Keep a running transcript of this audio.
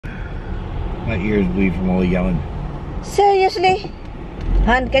My ears bleed from all the yelling. Seriously?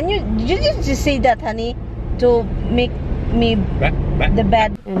 Han, can you just say that, honey? To make me the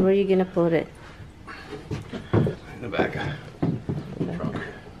bed. And where are you gonna put it? In the back. Trunk.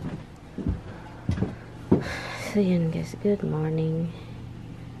 So yun guys, good morning.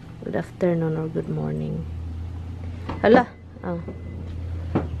 Good afternoon or good morning. Hala! Oh.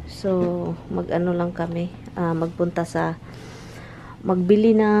 So, mag-ano lang kami. Magpunta sa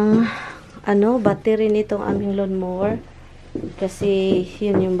magbili ng battery nitong aming lawnmower. Kasi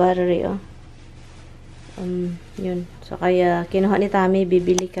yun yung battery, oh. Yun. So, kaya kinuha ni Tami,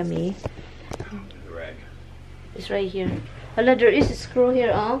 bibili kami. It's right here. Hala, there is a screw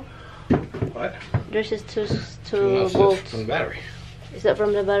here, oh. What? There's just two bolts. From the battery. Is that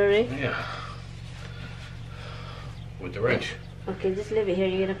from the battery? Yeah. With the wrench. Okay, just leave it here.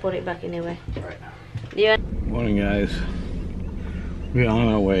 You're gonna put it back anyway. Right. Yeah. Morning, guys. We're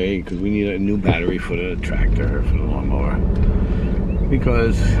on our way because we need a new battery for the tractor, for the lawnmower.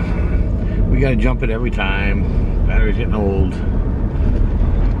 Because we gotta jump it every time. Battery's getting old.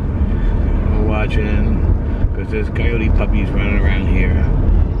 We're watching because there's coyote puppies running around here.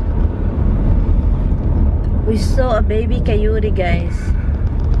 We saw a baby coyote, guys.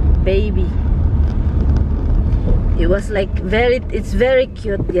 Baby. It was like it's very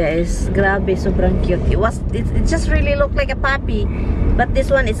cute, guys. Grabe, sobrang cute. It just really looked like a puppy. But this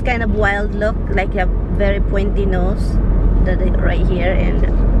one is kind of wild look, like a very pointy nose. Right here, and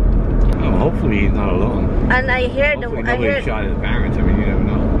hopefully he's not alone. And I heard nobody shot his parents. I mean, you never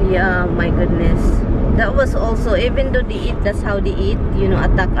know. Yeah, my goodness. That was also, even though they eat, that's how they eat, you know,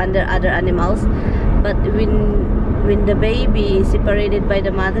 attack under other animals. But when the baby is separated by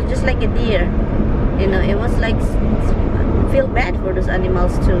the mother, just like a deer, you know, it was like, feel bad for those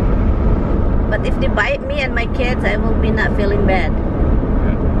animals too. But if they bite me and my kids, I will be not feeling bad.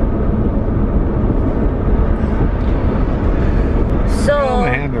 So, throw my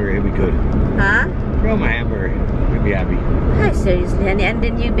hamburger, it'd be good. Huh? Throw my hamburger, we'd be happy. Hi, seriously, honey. And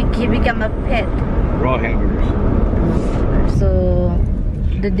then you become a pet. Raw hamburgers. So,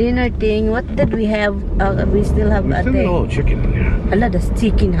 the dinner thing, what did we have? We still have a thing. little chicken in there. Allah, that's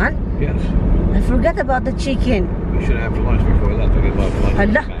chicken, huh? Yes. I forgot about the chicken. We should have for lunch before we left. We get lunch.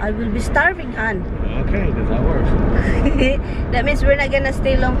 Allah, I will be starving, hon. Okay, because that works. That means we're not gonna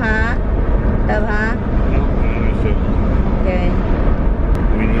stay long, huh? Huh? No, I understood. Okay.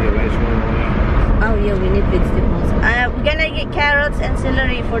 We need a vegetable. Oh yeah, we need vegetables. We're gonna get carrots and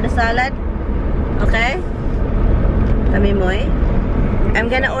celery for the salad. Okay? Tami mo eh. I'm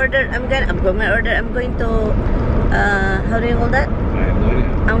going to order, how do you call that? I have no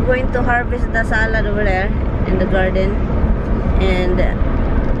idea. I'm going to harvest the salad over there in the garden. And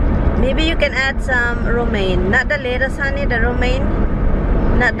maybe you can add some romaine. Not the lettuce, honey, the romaine.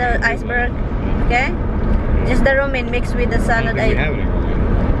 Not the iceberg. Okay? Just the romaine mixed with the salad. They have any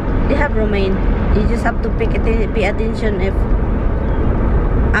romaine. They have romaine. You just have to pay attention if...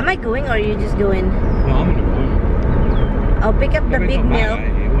 Am I going or are you just going? No, I'm gonna go. I'll pick up the big milk.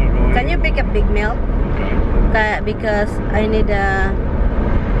 Can you pick up big milk? Okay. Because I need to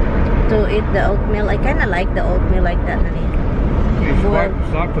eat the oatmeal. I kind of like the oatmeal like that, honey. You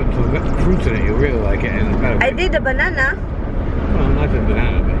start putting some fruits in it. You'll really like it. And I did the banana. Well, not the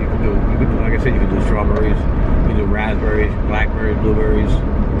banana, but you can do, like I said, you can do strawberries, you can do raspberries, blackberries, blueberries.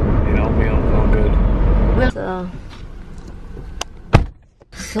 You know, oatmeal, it's all good.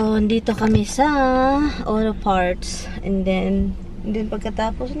 So, andito kami sa auto parts. And then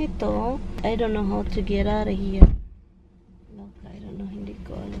pagkatapos nito, I don't know how to get out of here. Look, I don't know, hindi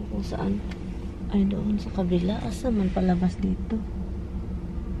ko alam kung saan. Ay, doon sa kabila. Asa man palabas dito?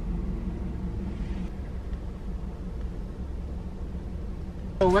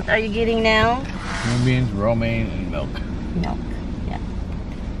 So, what are you getting now? Green beans, romaine, and milk. Milk, yeah.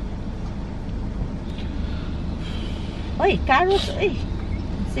 Oy, carrots, oy.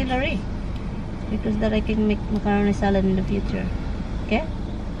 Celery, because that I can make macaroni salad in the future. Okay?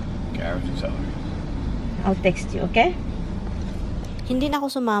 Carrots and celery. I'll text you, okay? Hindi na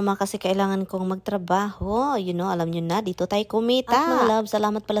ako sumama kasi kailangan kong magtrabaho. You know, alam nyo na, dito tayo kumita. At mga love,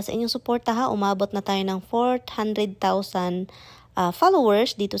 salamat pala sa inyong suporta ha. Umabot na tayo ng 400,000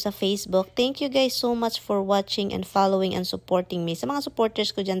 followers dito sa Facebook. Thank you guys so much for watching and following and supporting me. Sa mga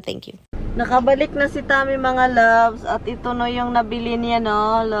supporters ko dyan, thank you. Nakabalik na si Tami mga loves. At ito no yung nabili niya,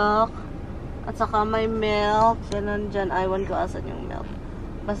 no? Look. At saka may milk. Yan nandyan. Iwan ko asan yung milk.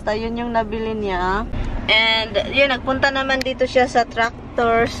 Basta yun yung nabili niya. And yun, nagpunta naman dito siya sa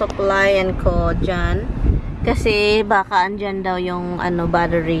Tractor Supply and Co. dyan. Kasi baka andyan daw yung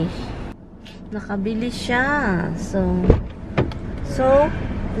battery. Nakabili siya. So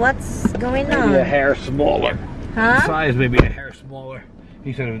What's going on? Maybe a hair smaller. Huh? Size maybe a hair smaller.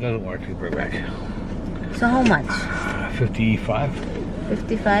 He said if it doesn't work, he'll bring it back. So how much? 55.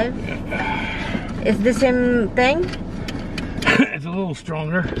 55? Yeah. Is the same thing? It's a little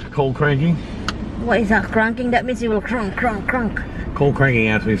stronger. Cold cranking. What is that cranking? That means you will crank. Cold cranking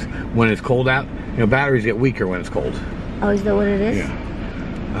amps means when it's cold out. You know, batteries get weaker when it's cold. Oh, is that what it is? Yeah.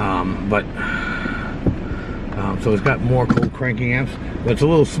 So it's got more cold cranking amps, but it's a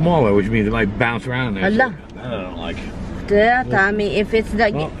little smaller, which means it might bounce around there. Allah. So that I don't like. Yeah, Tommy, if it's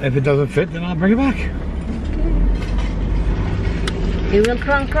like... Well, if it doesn't fit, then I'll bring it back. It will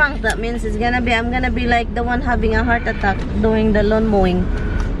crank. That means it's gonna be, I'm gonna be like the one having a heart attack doing the lawn mowing.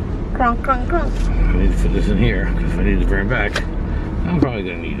 Crank. I need to fit this in here, because if I need to bring it back, I'm probably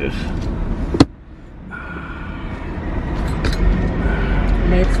gonna need this.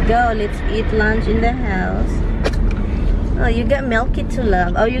 Let's go. Let's eat lunch in the house. Oh, you got Milky too,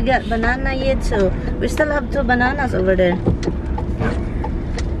 love. Oh, you got banana here too. We still have 2 bananas over there.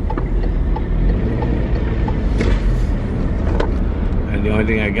 And the only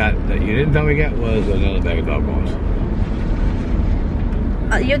thing I got that you didn't tell me to get was another bag of dog bones.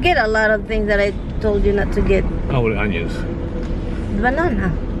 You get a lot of things that I told you not to get. Oh, the onions. Banana.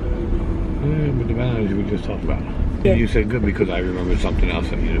 But the bananas we just talked about. Yeah. And you said good because I remembered something else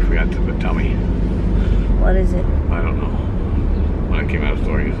that you forgot to tell me. What is it? I don't know. Mine came out of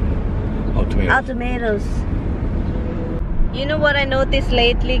stories. Oh, tomatoes. Ah, tomatoes. You know what I noticed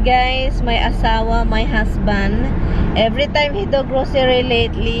lately, guys? My asawa, my husband, every time he do grocery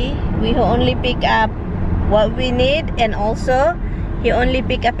lately, we only pick up what we need, and also he only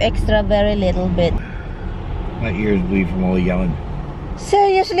pick up extra very little bit. My ears bleed from all the yelling.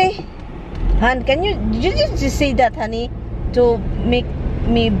 Seriously? Han, can you just say that, honey, to make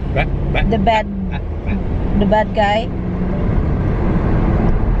me the bad guy?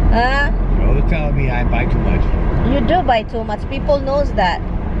 Huh? You're always telling me I buy too much. You do buy too much. People knows that.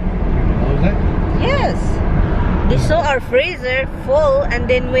 Knows that? Yes. They saw our freezer full, and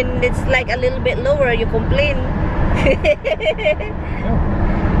then when it's like a little bit lower, you complain.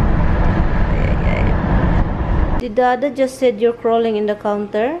 Did Dada just said you're crawling in the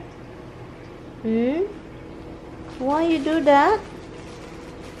counter? Why you do that?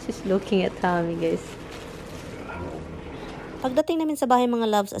 She's looking at Tommy, guys. Pagdating namin sa bahay mga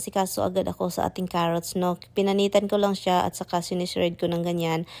loves, asikaso agad ako sa ating carrots, no? Pinanitan ko lang siya at saka sinishred ko ng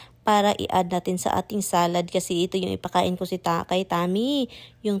ganyan para i-add natin sa ating salad kasi ito yung ipakain ko kay Tommy,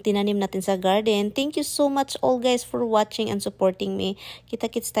 yung tinanim natin sa garden. Thank you so much all guys for watching and supporting me.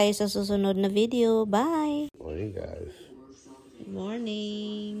 Kita-kits tayo sa susunod na video. Bye! Morning guys. Good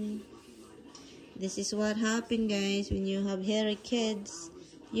morning. This is what happens, guys, when you have hairy kids.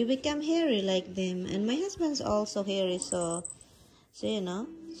 You become hairy like them. And my husband's also hairy, so you know,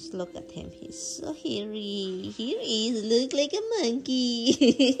 just look at him. He's so hairy. Here he is, look like a monkey.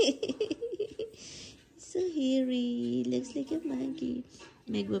 So hairy, looks like a monkey.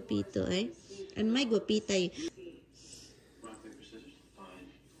 May guapito, eh? And may guapita yun.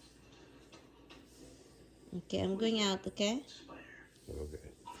 Okay, I'm going out, okay?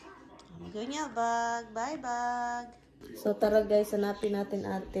 Okay. I'm going out, bag. Bye, bag. So, tara guys, hanapin natin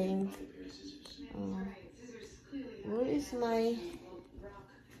ating... where is my...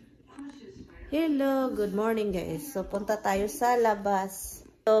 Hello, good morning guys. So, punta tayo sa labas.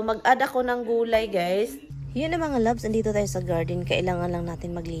 So, mag-add ako ng gulay guys. Yun na mga loves, andito tayo sa garden. Kailangan lang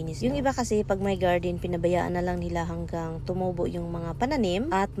natin maglinis. Yung iba kasi, pag may garden, pinabayaan na lang nila hanggang tumubo yung mga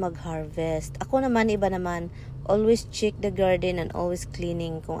pananim at mag-harvest. Ako naman, iba naman, always check the garden and always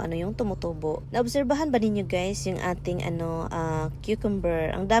cleaning kung ano yung tumutubo. Naobserbahan ba ninyo guys yung ating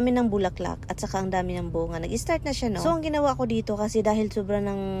cucumber? Ang dami ng bulaklak at saka ang dami ng bunga. Nag-start na siya, no? So, ang ginawa ko dito kasi dahil sobra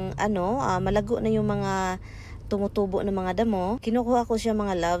ng malago na yung mga tumutubo ng mga damo, kinukuha ko siya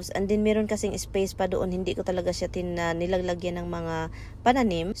mga loves, and then meron kasing space pa doon, hindi ko talaga siya nilaglagyan ng mga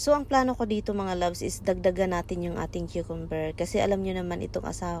pananim. So ang plano ko dito mga loves is dagdagan natin yung ating cucumber kasi alam nyo naman itong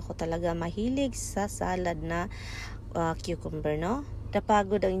asawa ko talaga mahilig sa salad na cucumber, no?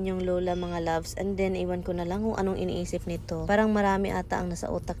 Napagod ang inyong lola mga loves, and then iwan ko na lang kung anong iniisip nito. Parang marami ata ang nasa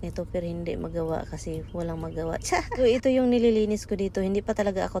utak nito pero hindi magawa kasi walang magawa. So ito yung nililinis ko dito, hindi pa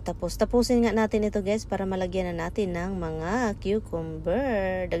talaga ako tapos. Tapusin nga natin ito guys para malagyan na natin ng mga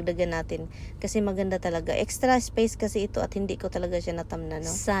cucumber. Dagdagan natin kasi maganda talaga. Extra space kasi ito at hindi ko talaga siya natamna,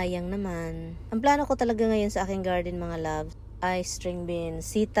 no? Sayang naman. Ang plano ko talaga ngayon sa aking garden mga loves, ay string beans.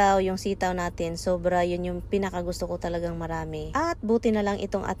 Sitaw, yung sitaw natin, sobra, yun yung pinaka gusto ko talagang marami. At buti na lang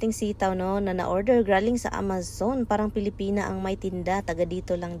itong ating sitaw, no, na na-order galing sa Amazon. Parang Pilipina ang may tinda, taga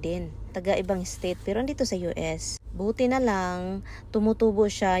dito lang din. Taga ibang state, pero dito sa US. Buti na lang, tumutubo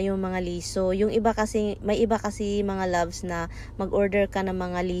siya yung mga liso. Yung iba kasi, may iba kasi mga loves na mag-order ka ng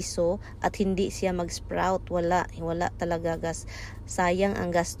mga liso at hindi siya mag-sprout. Wala talaga, gas. Sayang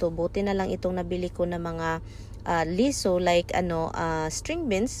ang gasto. Buti na lang itong nabili ko na mga liso like string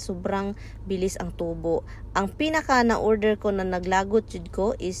beans, sobrang bilis ang tubo. Ang pinaka na order ko na naglagot jud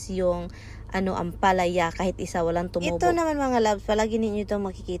ko is yung ampalaya, kahit isa walang tumubo. Ito naman mga loves, palagi ninyo itong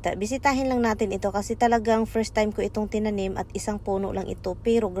makikita. Bisitahin lang natin ito kasi talagang first time ko itong tinanim at isang puno lang ito,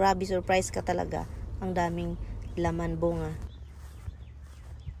 pero grabe, surprise ka talaga. Ang daming laman, bunga.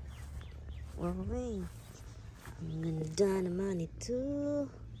 Okay. Ang ganda naman ito.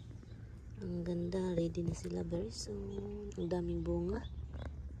 Ang ganda, ready na sila very soon. Ang daming bunga.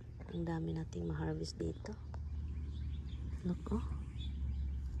 Ang dami nating ma-harvest dito. Look, oh.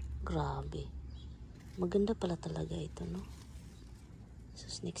 Grabe. Maganda pala talaga ito, no? So,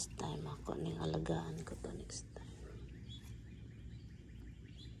 next time ako, alagaan ko to next time.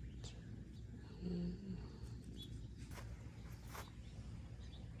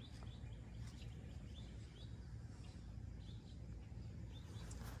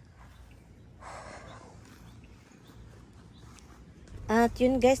 At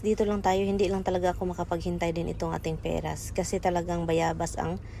yun guys, dito lang tayo. Hindi lang talaga ako makapaghintay din itong ating peras. Kasi talagang bayabas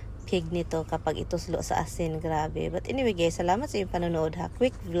ang pig nito kapag ituslo sa asin. Grabe. But anyway guys, salamat sa iyong panonood ha.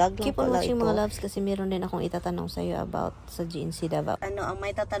 Quick vlog lang. Keep on watching mga loves kasi meron din akong itatanong sa iyo about sa GNC Davao. Ang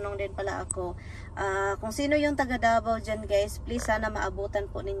may tatanong din pala ako. Kung sino yung taga Davao dyan guys, please sana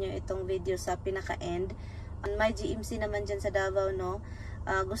maabutan po ninyo itong video sa pinaka-end. May GMC naman dyan sa Davao, no?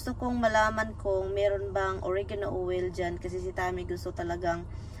 Gusto kong malaman kung meron bang oregano oil dyan kasi si Tami gusto talagang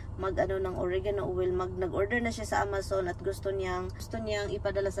ng oregano oil. Nag-order na siya sa Amazon at gusto niyang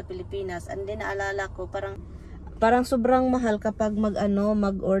ipadala sa Pilipinas. And then naalala ko parang sobrang mahal kapag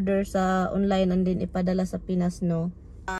mag-order sa online and then ipadala sa Pinas, no?